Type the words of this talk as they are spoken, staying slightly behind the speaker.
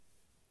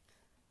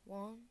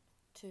1,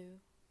 2,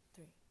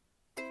 3.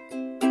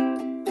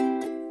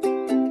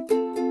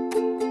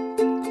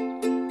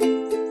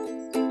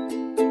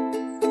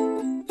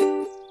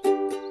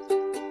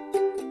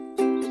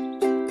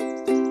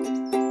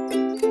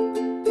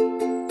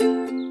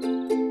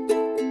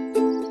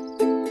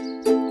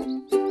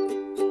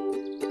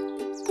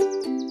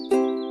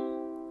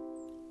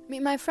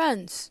 Meet my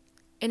friends.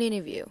 An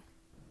interview.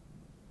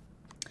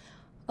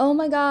 Oh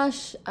my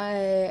gosh,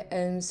 I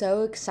am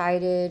so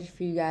excited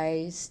for you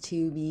guys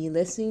to be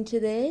listening to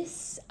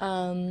this.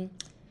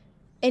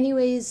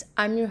 Anyways,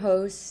 I'm your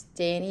host,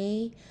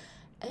 Dani,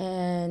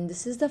 and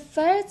this is the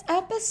first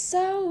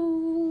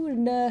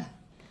episode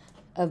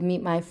of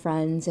Meet My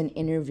Friends, an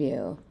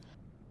interview.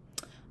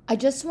 I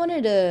just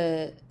wanted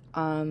to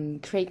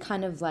create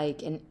kind of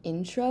like an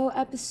intro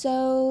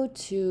episode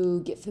to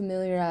get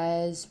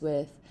familiarized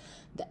with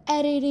the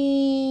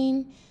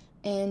editing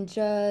and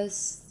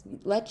just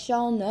let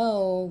y'all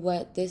know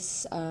what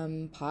this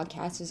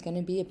podcast is going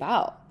to be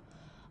about.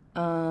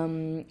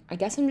 I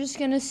guess I'm just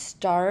going to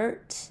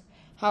start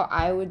how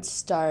I would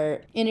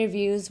start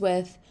interviews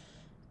with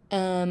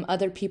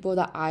other people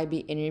that I'd be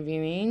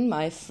interviewing,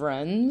 my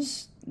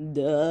friends,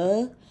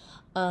 duh.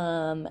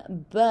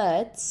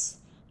 But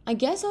I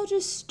guess I'll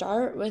just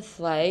start with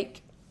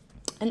like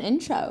an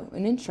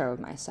intro of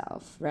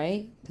myself,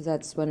 right? Because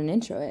that's what an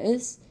intro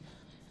is.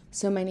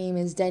 So my name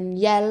is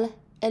Danielle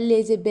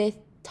Elizabeth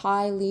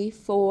Tylee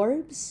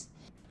Forbes.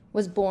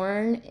 Was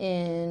born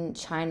in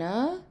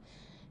China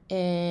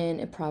in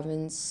a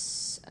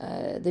province,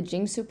 the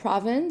Jiangsu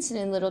province, in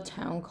a little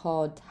town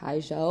called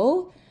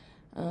Taizhou.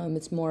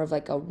 It's more of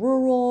like a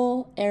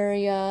rural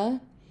area.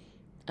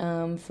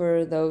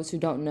 For those who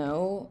don't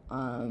know,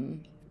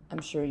 I'm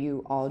sure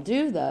you all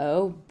do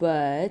though,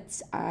 but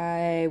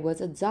I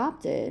was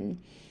adopted.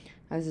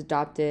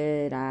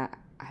 At,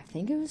 I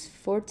think it was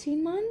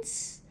 14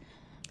 months.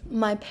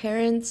 My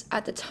parents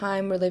at the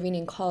time were living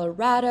in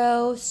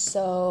Colorado,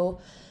 so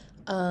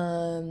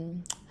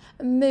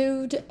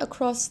moved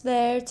across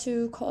there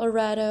to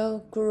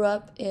Colorado, grew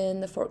up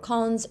in the Fort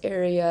Collins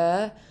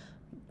area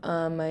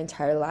my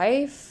entire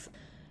life.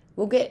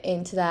 We'll get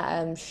into that,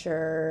 I'm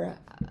sure,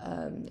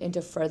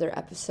 into further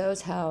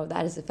episodes, how that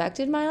has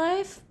affected my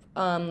life,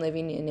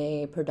 living in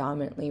a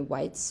predominantly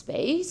white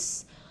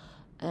space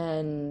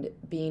and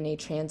being a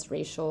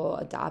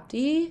transracial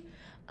adoptee.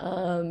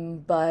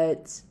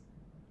 But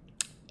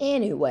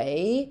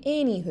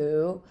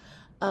anywho,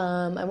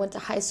 I went to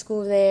high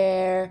school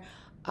there.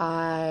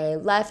 I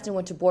left and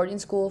went to boarding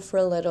school for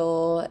a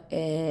little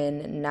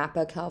in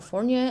Napa,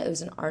 California. It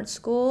was an art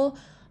school.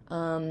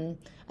 I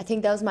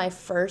think that was my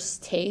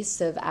first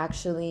taste of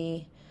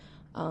actually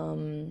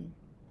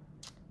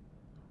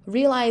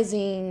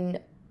realizing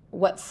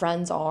what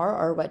friends are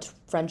or what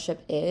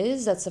friendship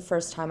is. That's the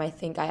first time I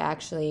think I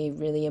actually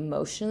really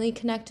emotionally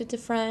connected to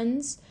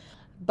friends.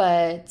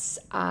 But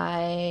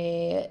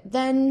I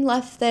then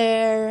left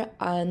there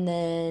and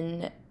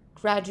then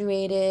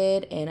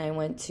graduated, and I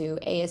went to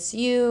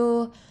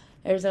ASU,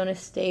 Arizona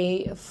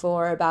State,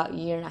 for about a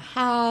year and a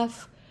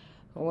half.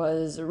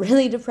 Was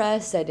really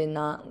depressed. I did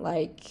not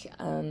like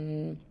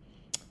the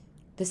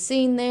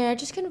scene there. I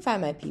just couldn't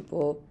find my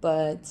people.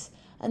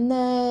 And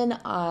then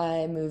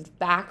I moved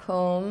back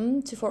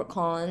home to Fort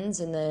Collins,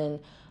 and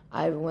then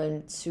I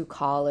went to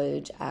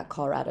college at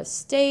Colorado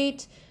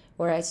State,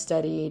 where I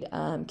studied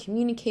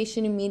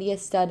communication and media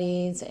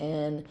studies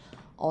and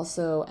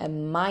also a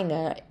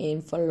minor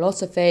in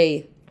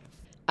philosophy.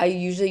 I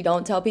usually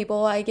don't tell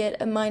people I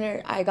got a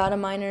minor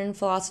in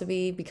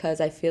philosophy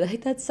because I feel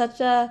like that's such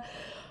a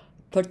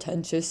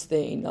pretentious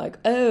thing. Like,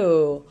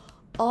 oh,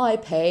 I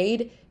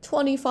paid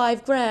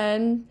 25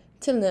 grand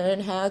to learn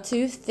how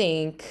to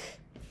think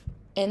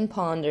and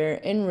ponder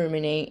and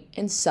ruminate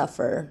and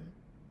suffer.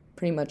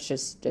 Pretty much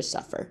just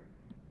suffer.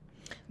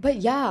 But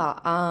yeah,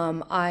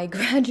 I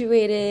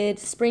graduated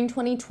spring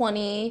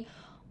 2020,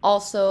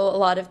 also a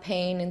lot of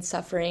pain and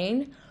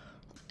suffering.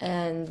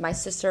 And my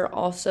sister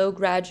also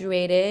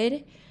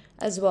graduated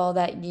as well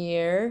that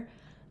year.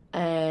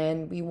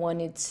 And we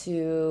wanted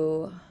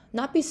to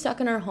not be stuck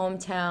in our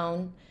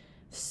hometown,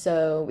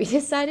 so we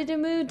decided to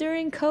move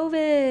during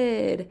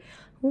COVID.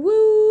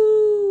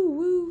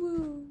 Woo.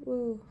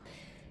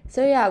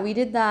 So yeah, we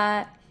did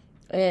that.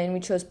 And we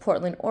chose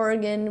Portland,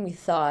 Oregon. We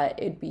thought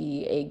it'd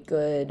be a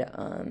good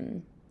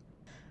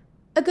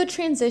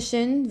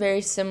transition, very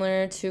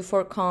similar to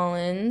Fort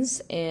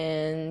Collins,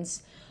 and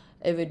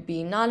it would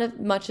be not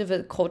much of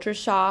a culture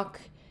shock.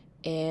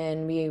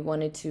 And we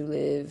wanted to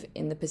live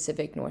in the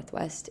Pacific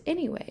Northwest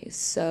anyway.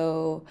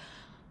 So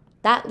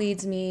that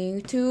leads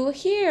me to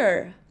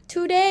here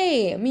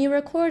today, me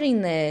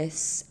recording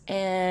this,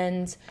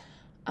 and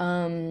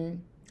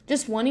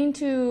just wanting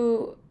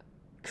to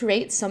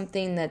create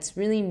something that's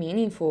really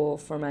meaningful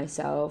for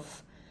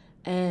myself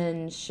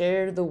and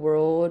share the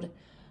world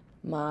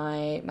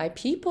my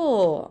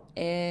people,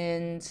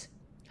 and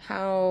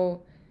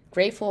how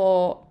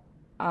grateful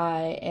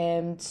I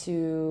am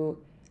to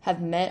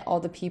have met all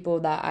the people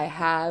that I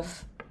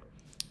have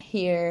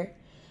here.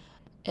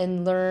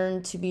 and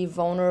learn to be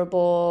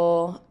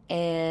vulnerable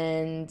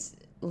and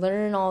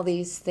learn all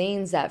these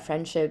things that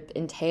friendship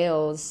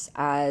entails,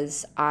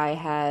 as I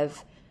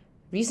have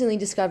recently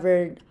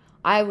discovered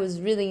I was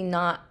really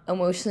not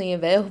emotionally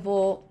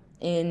available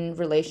in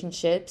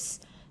relationships,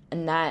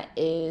 and that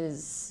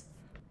is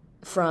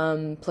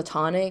from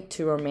platonic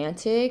to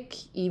romantic.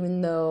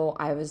 Even though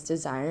I was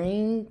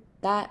desiring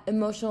that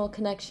emotional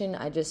connection,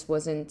 I just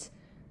wasn't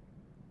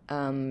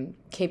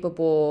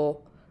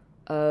capable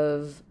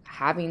of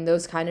having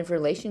those kind of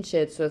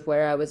relationships with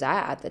where I was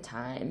at the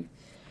time.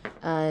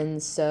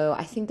 And so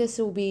I think this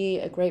will be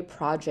a great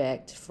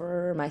project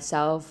for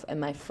myself and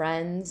my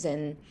friends,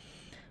 and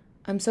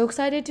I'm so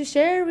excited to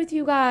share with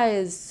you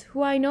guys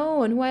who I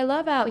know and who I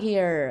love out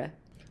here.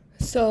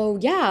 So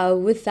yeah,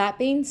 with that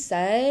being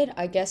said,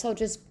 I guess I'll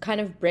just kind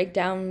of break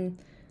down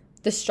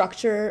the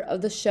structure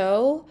of the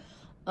show.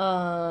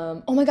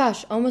 Oh my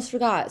gosh, almost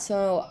forgot.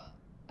 So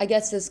I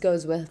guess this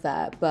goes with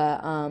that,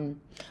 but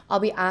I'll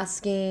be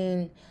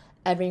asking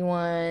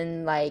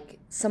everyone like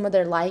some of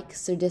their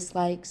likes or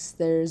dislikes,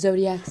 their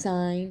zodiac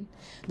sign,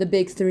 the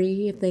big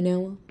three if they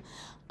know,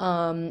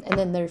 and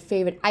then their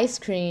favorite ice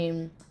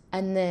cream,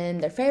 and then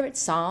their favorite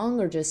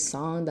song or just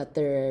song that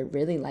they're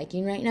really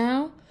liking right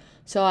now.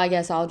 So I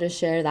guess I'll just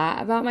share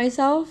that about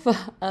myself.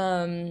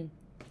 So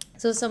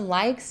some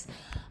likes.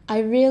 I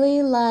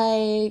really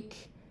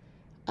like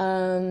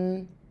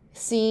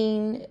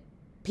seeing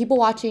people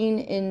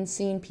watching and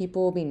seeing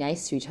people be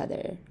nice to each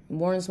other.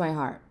 Warms my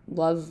heart.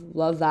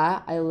 Love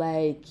that. I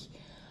like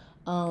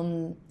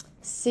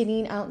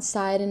sitting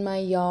outside in my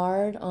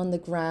yard on the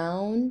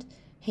ground,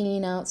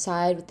 hanging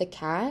outside with the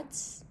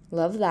cats.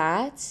 Love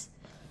that.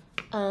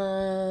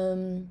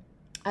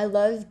 I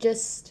love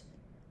just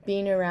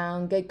being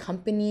around good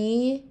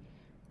company,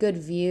 good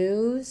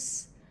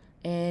views,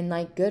 and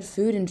like good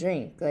food and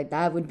drink. Like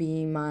that would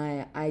be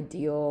my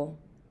ideal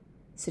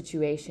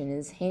situation,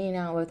 is hanging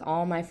out with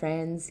all my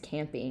friends,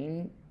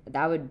 camping.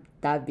 That'd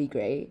be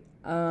great.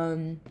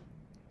 Some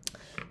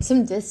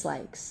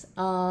dislikes.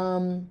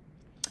 I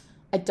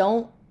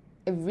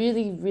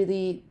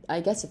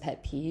guess a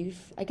pet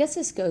peeve. I guess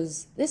this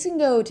can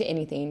go to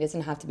anything. It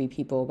doesn't have to be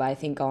people, but I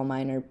think all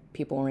mine are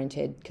people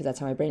oriented because that's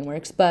how my brain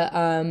works. But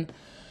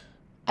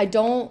I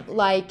don't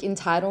like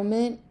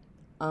entitlement.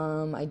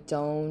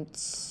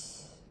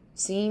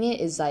 Seeing it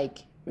is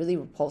like really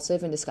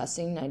repulsive and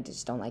disgusting. I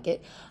just don't like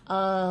it.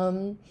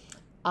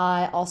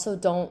 I also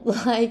don't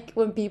like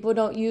when people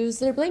don't use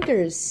their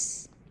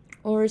blinkers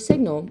or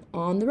signal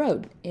on the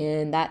road.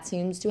 And that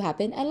seems to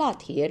happen a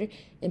lot here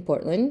in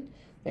Portland.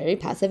 Very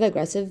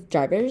passive-aggressive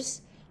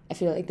drivers. I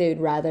feel like they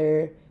would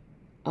rather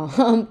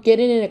get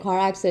in a car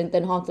accident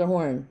than honk their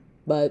horn.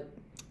 But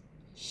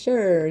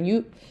sure,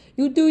 you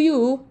do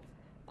you.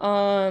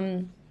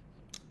 Another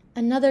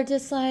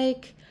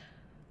dislike,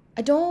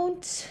 I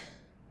don't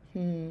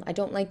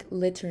like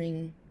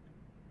littering.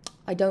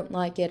 I don't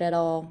like it at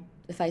all.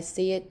 If I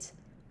see it,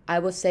 I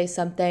will say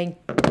something.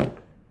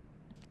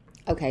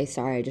 Okay,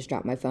 sorry, I just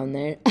dropped my phone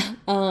there.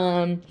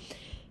 And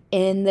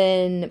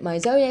then my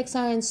zodiac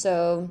sign,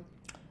 so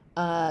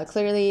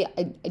clearly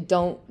I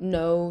don't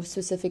know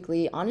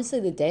specifically, honestly,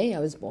 the day I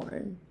was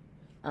born.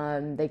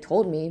 They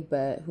told me,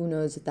 but who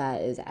knows if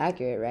that is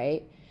accurate,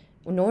 right?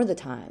 Nor the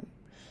time.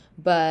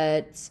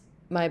 But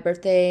my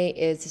birthday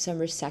is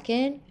December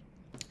 2nd,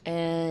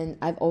 and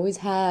I've always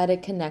had a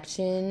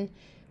connection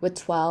with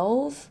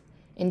 12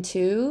 and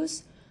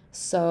 2s.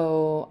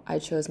 So I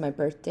chose my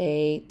birth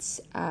date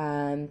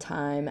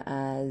time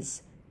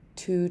as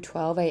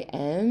 2:12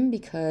 a.m.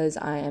 because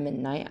I am a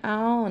night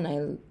owl and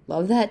I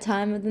love that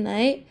time of the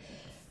night.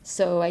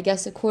 So I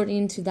guess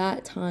according to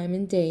that time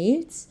and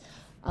date,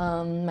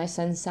 my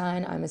sun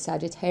sign, I'm a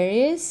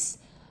Sagittarius.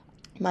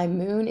 My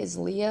moon is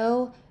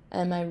Leo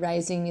and my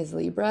rising is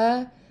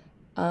Libra.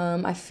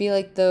 I feel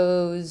like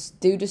those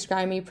do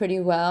describe me pretty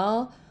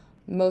well.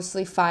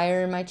 Mostly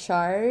fire in my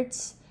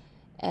chart.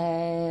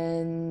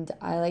 And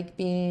I like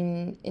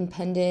being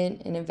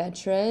independent and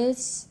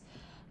adventurous.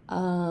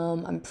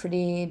 I'm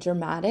pretty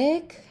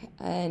dramatic,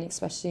 and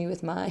especially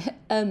with my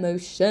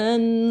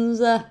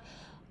emotions.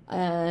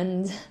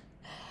 And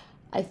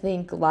I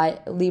think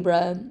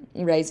Libra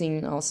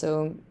rising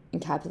also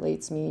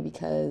encapsulates me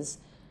because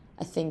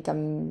I think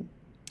I'm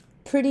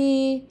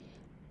pretty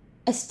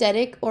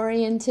aesthetic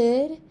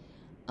oriented.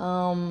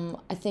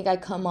 I think I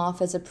come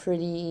off as a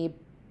pretty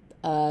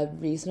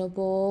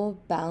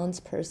reasonable,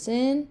 balanced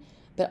person,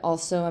 but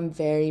also I'm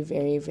very,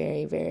 very,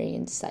 very, very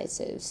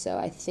indecisive. So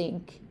I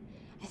think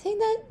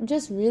that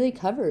just really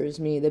covers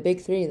me, the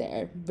big three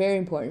there. Very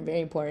important,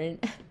 very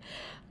important.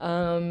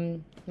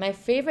 My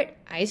favorite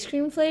ice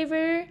cream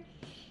flavor,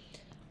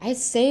 I'd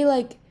say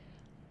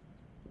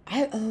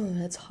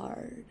that's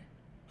hard.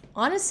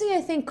 Honestly,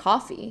 I think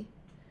coffee.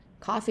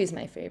 Coffee is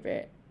my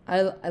favorite.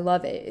 I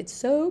love it. It's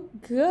so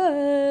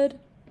good.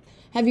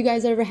 Have you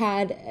guys ever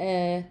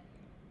had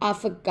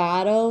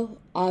avocado?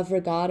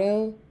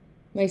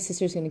 My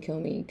sister's gonna kill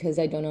me because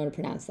I don't know how to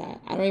pronounce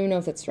that. I don't even know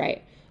if that's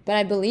right, but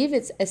I believe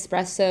it's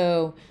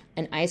espresso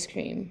and ice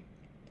cream.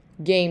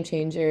 Game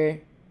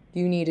changer.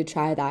 You need to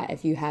try that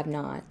if you have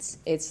not.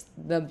 It's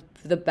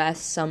the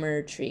best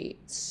summer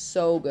treat.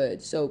 So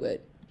good, so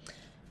good.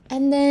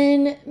 And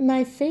then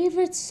my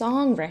favorite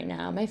song right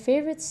now. My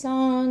favorite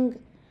song,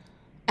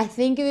 I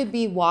think it would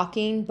be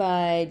Walking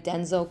by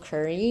Denzel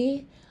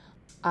Curry.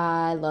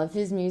 I love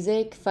his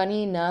music.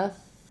 Funny enough,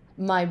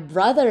 my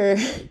brother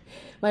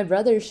my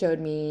brother showed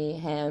me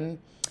him,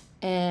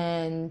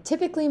 and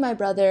typically my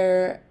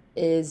brother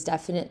is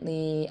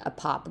definitely a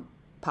pop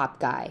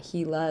guy.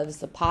 He loves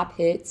the pop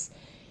hits.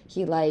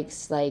 He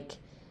likes like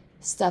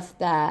stuff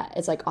that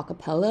it's like a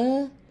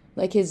cappella.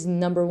 Like his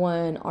number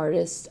one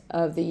artist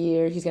of the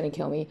year, he's gonna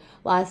kill me,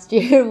 last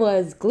year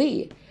was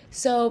Glee.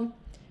 So,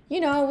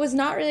 I was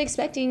not really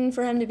expecting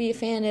for him to be a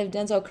fan of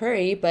Denzel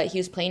Curry, but he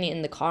was playing it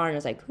in the car and I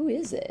was like, who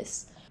is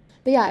this?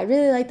 But yeah, I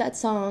really like that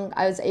song.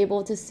 I was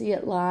able to see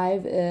it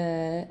live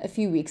a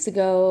few weeks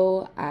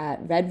ago at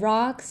Red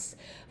Rocks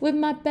with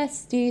my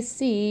bestie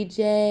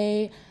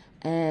CJ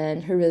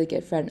and her really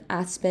good friend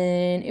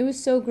Aspen. It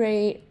was so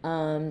great.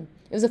 It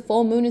was a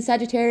full moon in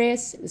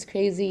Sagittarius. It was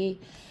crazy.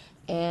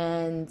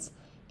 And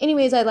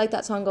anyways, I like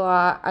that song a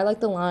lot. I like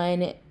the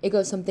line. It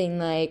goes something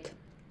like,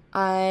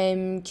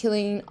 I'm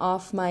killing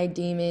off my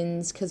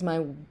demons because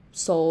my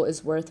soul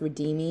is worth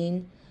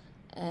redeeming.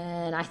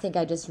 And I think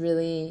I just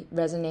really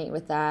resonate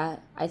with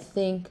that. I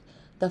think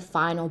the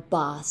final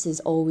boss is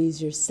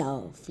always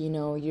yourself.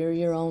 You're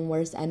your own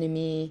worst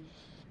enemy,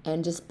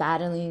 and just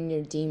battling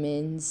your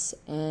demons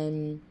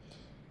and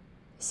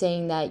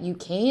saying that you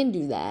can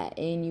do that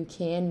and you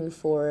can move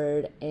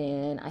forward.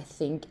 And I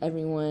think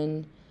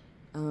everyone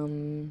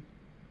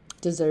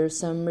deserves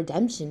some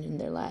redemption in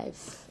their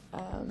life,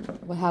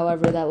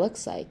 however that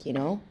looks like.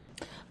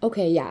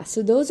 Okay, yeah,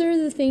 so those are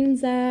the things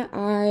that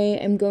I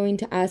am going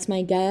to ask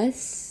my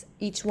guests,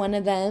 each one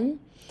of them.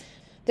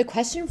 The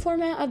question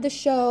format of the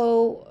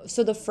show,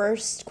 so the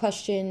first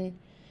question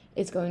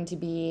is going to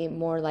be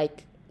more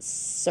like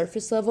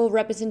surface level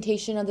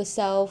representation of the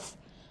self.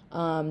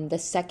 The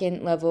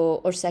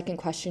second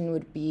question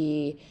would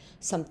be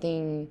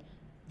something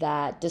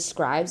that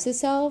describes the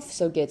self,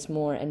 so gets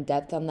more in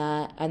depth on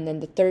that. And then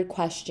the third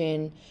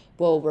question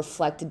will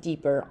reflect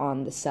deeper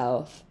on the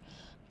self.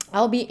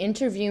 I'll be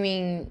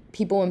interviewing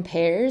people in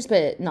pairs,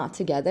 but not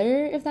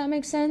together, if that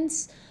makes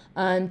sense.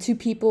 Two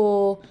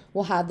people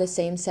will have the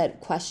same set of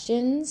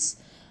questions.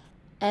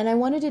 And I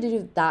wanted to do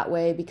it that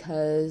way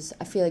because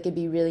I feel like it'd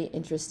be really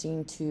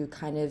interesting to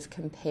kind of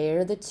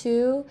compare the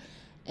two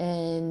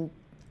and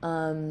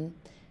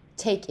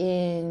take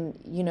in,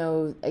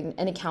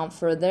 an account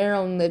for their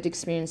own lived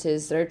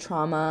experiences, their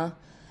trauma,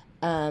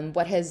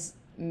 what has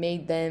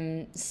made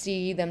them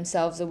see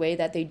themselves the way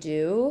that they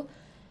do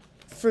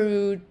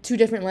through two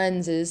different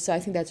lenses. So I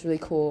think that's really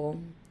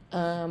cool.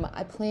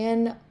 I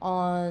plan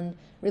on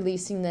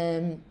releasing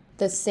them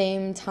the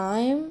same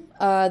time.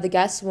 The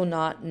guests will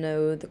not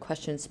know the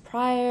questions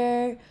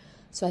prior,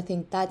 so I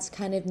think that's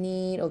kind of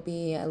neat. It'll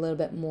be a little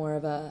bit more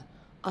of a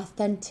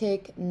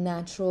authentic,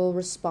 natural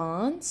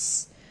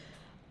response.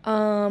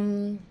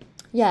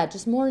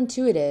 Just more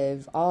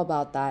intuitive, all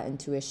about that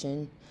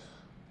intuition.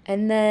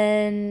 And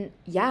then,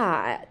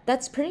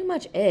 that's pretty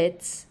much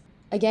it.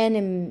 Again,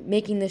 I'm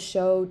making this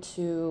show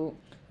to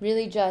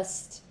really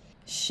just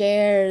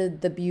share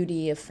the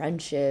beauty of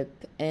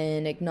friendship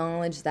and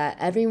acknowledge that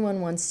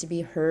everyone wants to be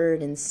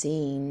heard and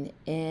seen.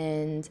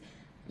 And,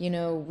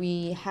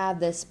 we have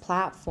this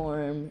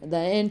platform,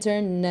 the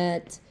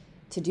internet,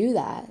 to do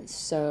that.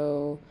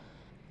 So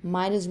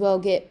might as well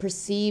get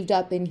perceived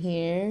up in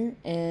here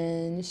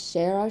and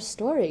share our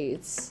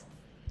stories.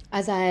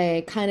 As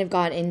I kind of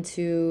got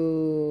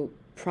into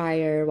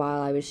prior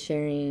while I was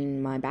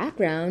sharing my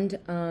background,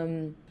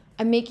 I'm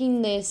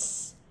making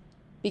this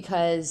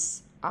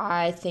because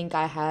I think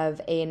I have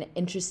an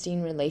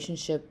interesting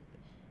relationship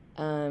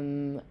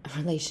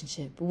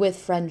with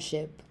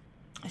friendship.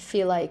 I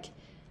feel like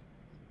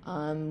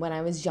when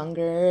I was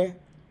younger,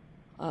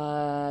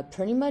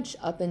 pretty much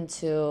up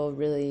until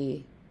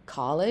really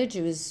college,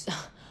 it was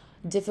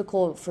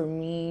difficult for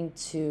me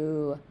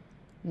to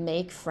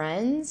make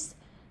friends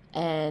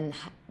and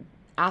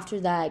after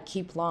that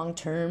keep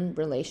long-term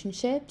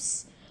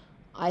relationships.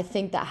 I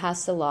think that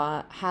has a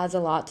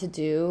lot to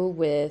do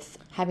with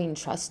having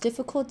trust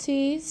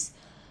difficulties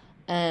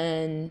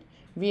and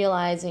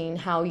realizing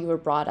how you were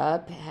brought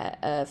up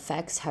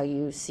affects how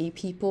you see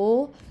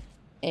people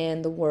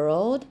and the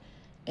world.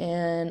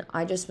 And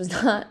I just was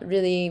not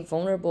really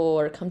vulnerable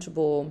or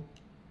comfortable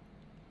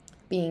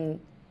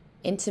being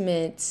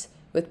intimate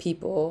with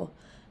people.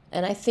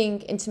 And I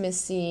think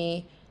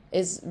intimacy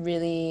is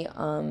really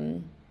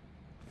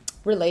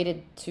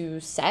related to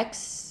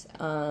sex,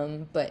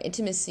 but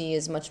intimacy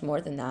is much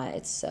more than that.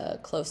 It's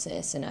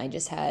closeness, and I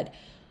just had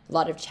a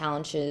lot of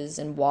challenges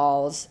and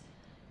walls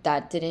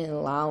that didn't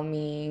allow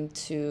me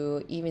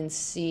to even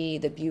see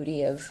the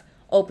beauty of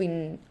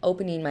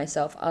opening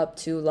myself up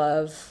to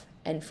love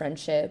and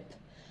friendship.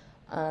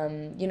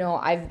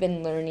 I've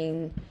been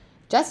learning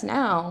just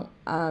now,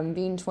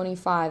 being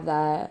 25,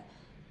 that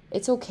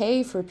it's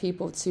okay for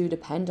people to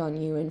depend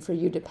on you and for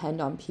you to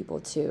depend on people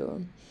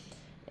too.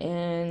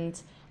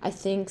 And I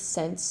think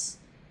since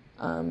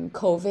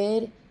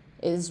COVID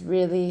is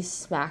really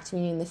smacked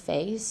me in the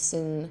face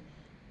and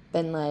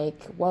been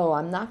like, whoa,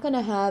 I'm not going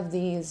to have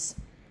these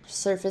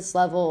surface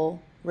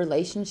level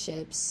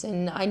relationships.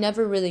 And I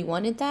never really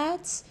wanted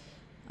that.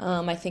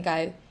 I think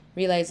I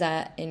realized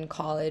that in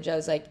college. I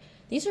was like,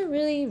 these are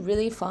really,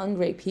 really fun,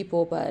 great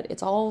people, but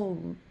it's all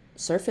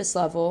surface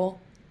level.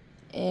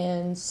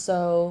 And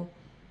so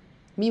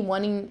me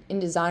wanting and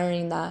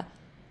desiring that,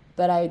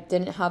 but I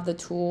didn't have the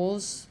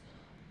tools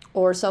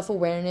or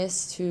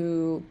self-awareness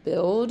to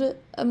build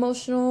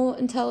emotional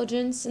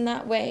intelligence in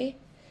that way.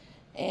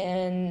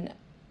 And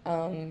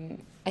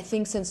I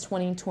think since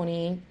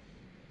 2020,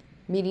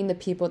 meeting the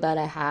people that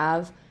I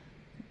have,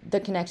 the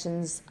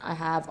connections I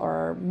have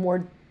are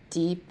more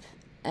deep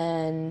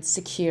and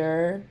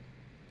secure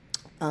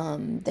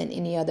than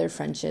any other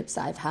friendships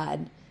I've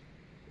had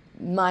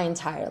my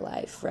entire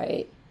life,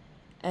 right?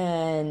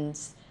 And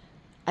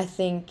I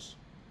think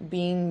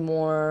being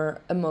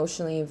more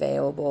emotionally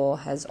available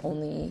has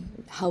only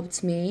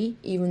helped me,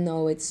 even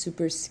though it's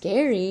super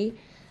scary.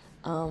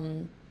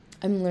 I'm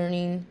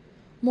learning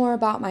more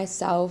about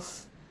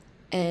myself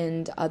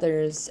and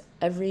others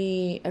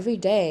every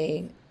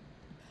day.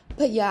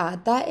 But yeah,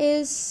 that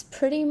is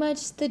pretty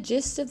much the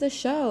gist of the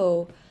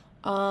show.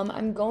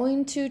 I'm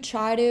going to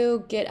try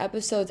to get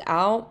episodes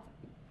out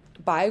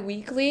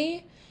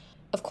bi-weekly.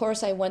 Of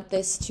course, I want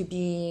this to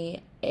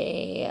be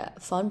a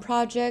fun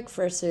project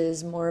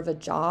versus more of a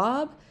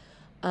job.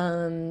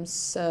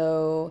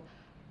 So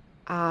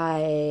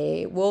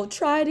I will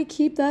try to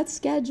keep that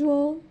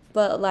schedule,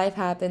 but life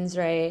happens,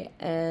 right?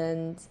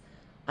 And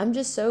I'm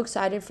just so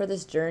excited for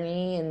this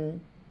journey and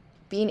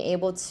being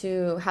able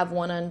to have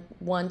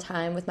one-on-one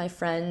time with my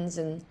friends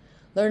and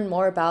learn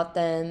more about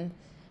them.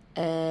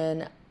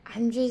 And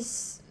I'm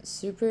just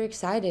super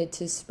excited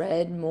to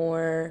spread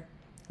more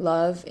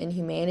love and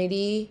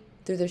humanity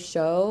through the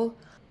show.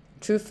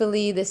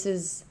 Truthfully, this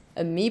is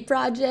a me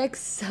project,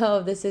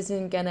 so this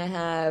isn't gonna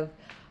have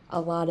a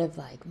lot of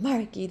like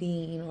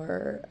marketing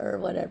or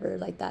whatever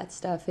like that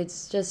stuff.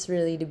 It's just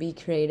really to be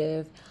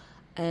creative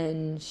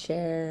and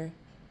share,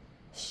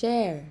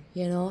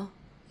 you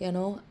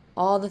know,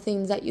 all the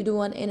things that you do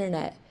on the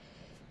internet.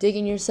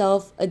 Digging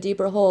yourself a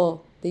deeper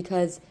hole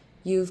because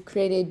you've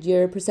created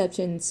your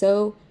perception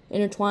so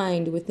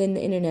intertwined within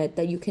the internet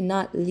that you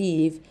cannot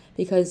leave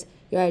because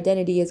your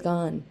identity is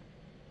gone.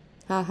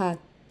 Ha ha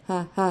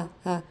ha ha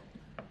ha.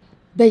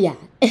 But yeah,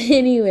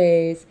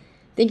 anyways,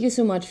 thank you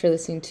so much for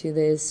listening to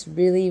this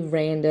really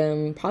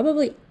random,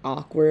 probably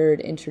awkward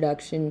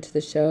introduction to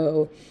the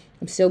show.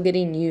 I'm still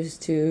getting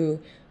used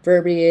to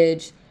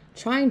verbiage,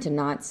 trying to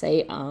not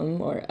say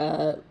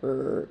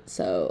or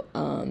so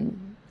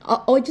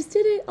I just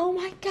did it. Oh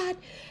my god.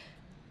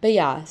 But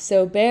yeah,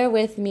 so bear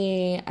with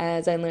me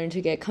as I learn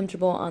to get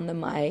comfortable on the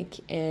mic.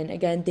 And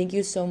again, thank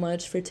you so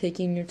much for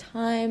taking your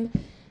time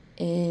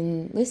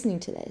in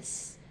listening to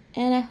this.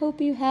 And I hope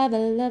you have a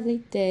lovely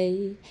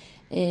day.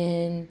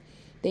 And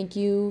thank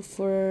you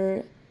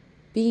for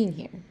being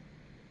here.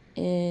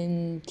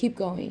 And keep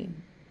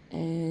going.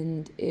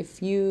 And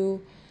if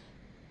you,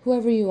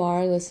 whoever you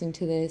are listening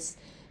to this,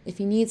 if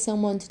you need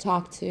someone to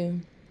talk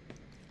to,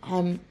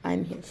 I'm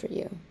here for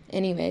you.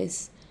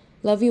 Anyways,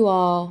 love you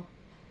all.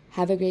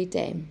 Have a great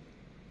day.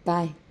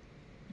 Bye.